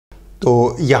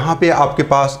तो यहाँ पे आपके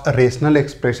पास रेशनल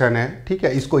एक्सप्रेशन है, ठीक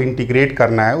है, इसको इंटीग्रेट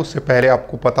करना है। उससे पहले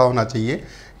आपको पता होना चाहिए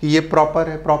कि ये प्रॉपर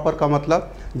है। प्रॉपर का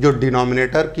मतलब जो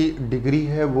डिनोमिनेटर की डिग्री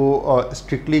है वो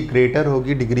स्ट्रिक्टली ग्रेटर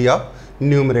होगी डिग्री ऑफ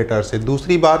न्यूमरेटर से।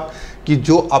 दूसरी बात कि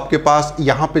जो आपके पास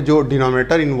यहाँ पे जो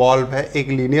डिनोमिनेटर इन्वॉल्व है, एक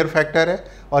लीनियर फैक्टर है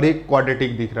और एक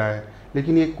क्वाड्रेटिक दिख रहा है,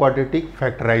 लेकिन ये क्वाड्रेटिक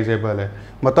फैक्टराइजेबल है,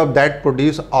 मतलब that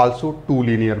produce also to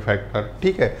linear factor,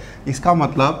 ठीक है। इसका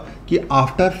मतलब कि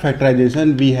after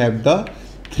factorisation we have the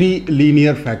 3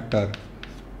 linear factor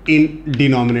in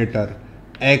denominator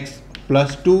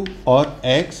x+2 और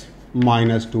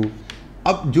x-2।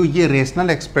 अब जो ये रेशनल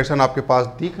एक्सप्रेशन आपके पास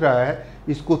दिख रहा है,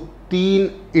 इसको 3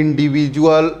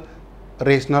 इंडिविजुअल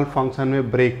रेशनल फंक्शन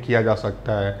में ब्रेक किया जा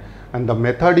सकता है and the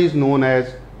method is known as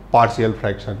partial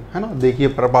fraction, है ना। देखिए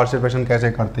पार्शियल फ्रैक्शन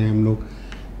कैसे करते हैं हम लोग।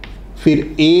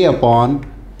 फिर a अपॉन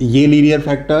ये linear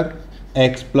factor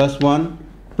x+1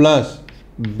 plus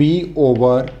b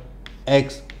over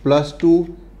x+2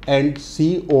 and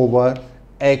c over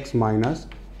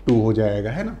x-2 हो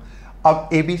जाएगा, है ना। अब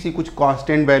ABC कुछ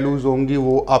कांस्टेंट वैल्यूज़ होंगी,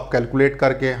 वो आप कैलकुलेट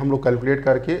करके, हम लोग कैलकुलेट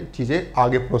करके चीज़ें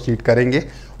आगे प्रोसीड करेंगे।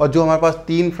 और जो हमारे पास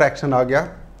 3 फ्रैक्शन आ गया,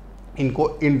 इनको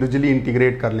इंडिविजुअली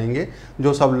इंटीग्रेट कर लेंगे।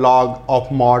 जो सब log of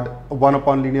mod 1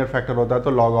 upon linear factor होता है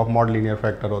तो log of mod linear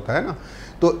factor होता है ना।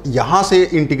 तो यहाँ से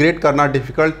इंटीग्रेट करना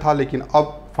डिफ़िकल्ट था, लेकिन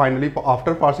अब फाइनली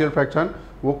आफ्टर पार्शियल फ्रैक्शन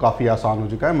वो काफ़ी आसान हो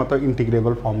चुका है, मतलब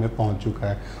इंटीग्रेबल फॉर्म में पहुँच चुका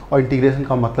है। और इंटीग्रेशन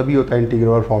का मतलब ही होता है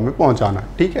इंटीग्रेबल फॉर्म में पहुँचाना,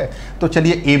 ठीक है। तो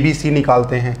चलिए ABC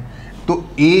निकालते हैं। तो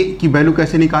a की वैल्यू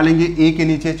कैसे निकालेंगे। a के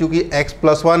नीचे चूँकि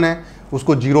x+1 है,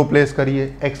 उसको 0 प्लेस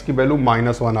करिए, x की वैल्यू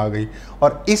 -1 आ गई,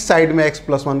 और इस साइड में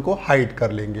x+1 को हाइड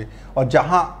कर लेंगे, और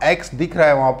जहाँ x दिख रहा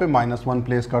है वहाँ पे -1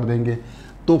 प्लेस कर देंगे।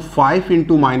 तो 5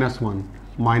 × -1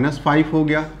 -5 हो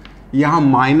गया। यहाँ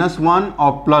 -1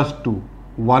 और +2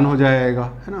 1 हो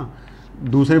जाएगा, है ना।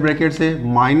 दूसरे ब्रैकेट से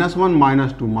 -1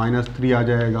 -2 -3 आ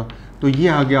जाएगा। तो ये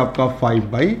आ गया आपका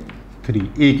 5/3,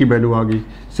 a की वैल्यू आ गई।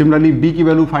 सिमिलरली b की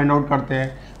वैल्यू फाइंड आउट करते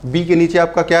हैं। b के नीचे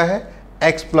आपका क्या है,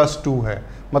 x+2 है,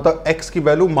 मतलब x की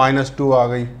वैल्यू -2 आ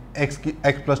गई।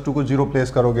 x+2 को 0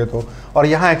 प्लेस करोगे तो, और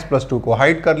यहाँ x+2 को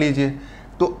हाइड कर लीजिए,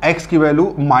 तो x की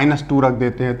वैल्यू -2 रख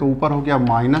देते हैं, तो ऊपर हो गया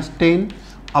 -10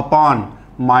 अपॉन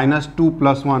 -2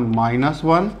 + 1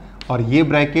 -1, और ये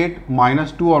ब्रैकेट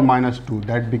 -2 और -2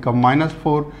 दैट बिकम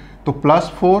 -4, तो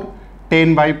 +4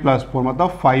 10/+4 मतलब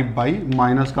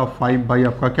 5/, का 5/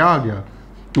 आपका क्या आ गया,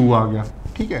 2 आ गया,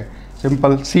 ठीक है।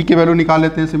 सिंपल। c की वैल्यू निकाल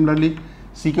लेते हैं। सिमिलरली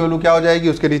c की वैल्यू क्या हो जाएगी,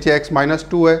 उसके नीचे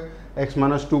x-2 है,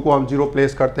 x-2 को हम 0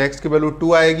 प्लेस करते हैं, x की वैल्यू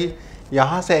 2 आएगी।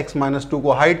 यहाँ से x-2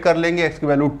 को हाइड कर लेंगे, x की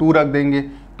वैल्यू 2 रख देंगे,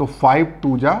 तो 5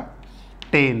 2 जा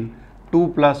 10, 2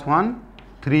 + 1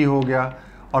 3 हो गया,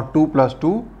 और 2 +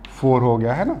 2 4 हो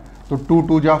गया, है ना। तो 2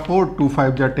 2 जा 4, 2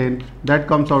 5 जा 10, that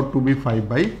comes out to be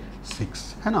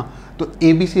 5/6, है ना। तो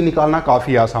ABC निकालना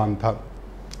काफ़ी आसान था।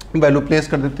 वैल्यू प्लेस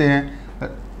कर देते हैं,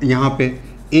 यहाँ पे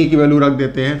a की वैल्यू रख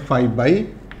देते हैं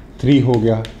 5/3 हो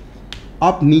गया।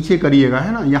 आप नीचे करिएगा,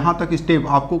 है ना, यहाँ तक स्टेप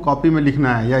आपको कॉपी में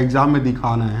लिखना है या एग्ज़ाम में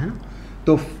दिखाना है ना।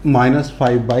 तो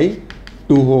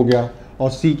 -5/2 हो गया,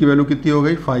 और c की वैल्यू कितनी हो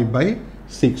गई,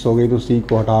 5/6 हो गई। तो c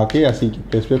को हटा के या c की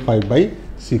प्लेस पे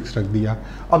 5/6 रख दिया।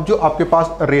 अब जो आपके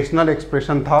पास रेशनल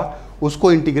एक्सप्रेशन था,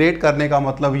 उसको इंटीग्रेट करने का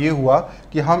मतलब ये हुआ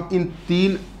कि हम इन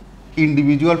 3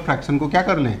 इंडिविजुअल फ्रैक्शन को क्या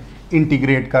कर लें,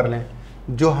 इंटीग्रेट कर लें,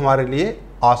 जो हमारे लिए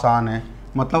आसान है।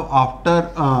 मतलब आफ्टर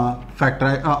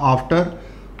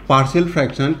पार्शियल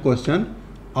फ्रैक्शन क्वेश्चन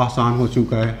आसान हो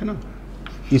चुका है ना।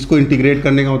 इसको इंटीग्रेट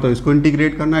करने का मतलब इसको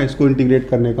इंटीग्रेट करना है, इसको इंटीग्रेट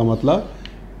करने का मतलब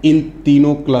इन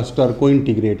तीनों क्लस्टर को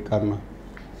इंटीग्रेट करना,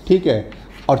 ठीक है।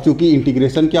 और चूंकि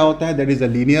इंटीग्रेशन क्या होता है, that is a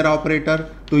linear operator,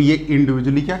 तो ये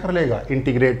इंडिविजुअली क्या कर लेगा,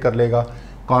 इंटीग्रेट कर लेगा।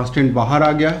 कांस्टेंट बाहर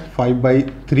आ गया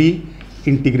 5/3,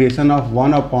 integration of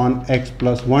 1 upon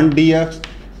x+1 dx,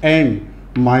 and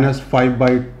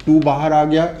 -5/2 बाहर आ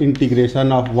गया,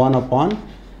 integration of 1 upon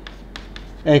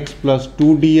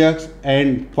x+2 dx,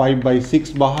 and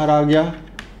 5/6 बाहर आ गया,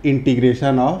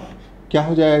 इंटीग्रेशन ऑफ क्या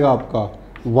हो जाएगा आपका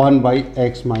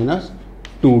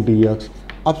 1/x-2 dx।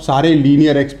 अब सारे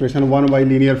लीनियर एक्सप्रेशन 1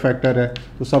 लीनियर फैक्टर है,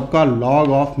 तो सबका लॉग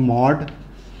ऑफ मॉड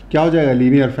क्या हो जाएगा,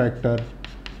 लीनियर फैक्टर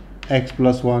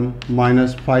x+1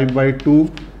 -5/2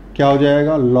 क्या हो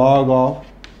जाएगा, log of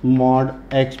mod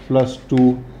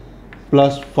x+2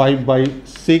 plus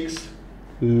 5/6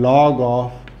 log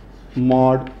of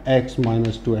mod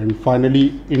x-2, and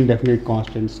finally indefinite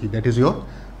constant c. That is your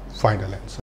final answer.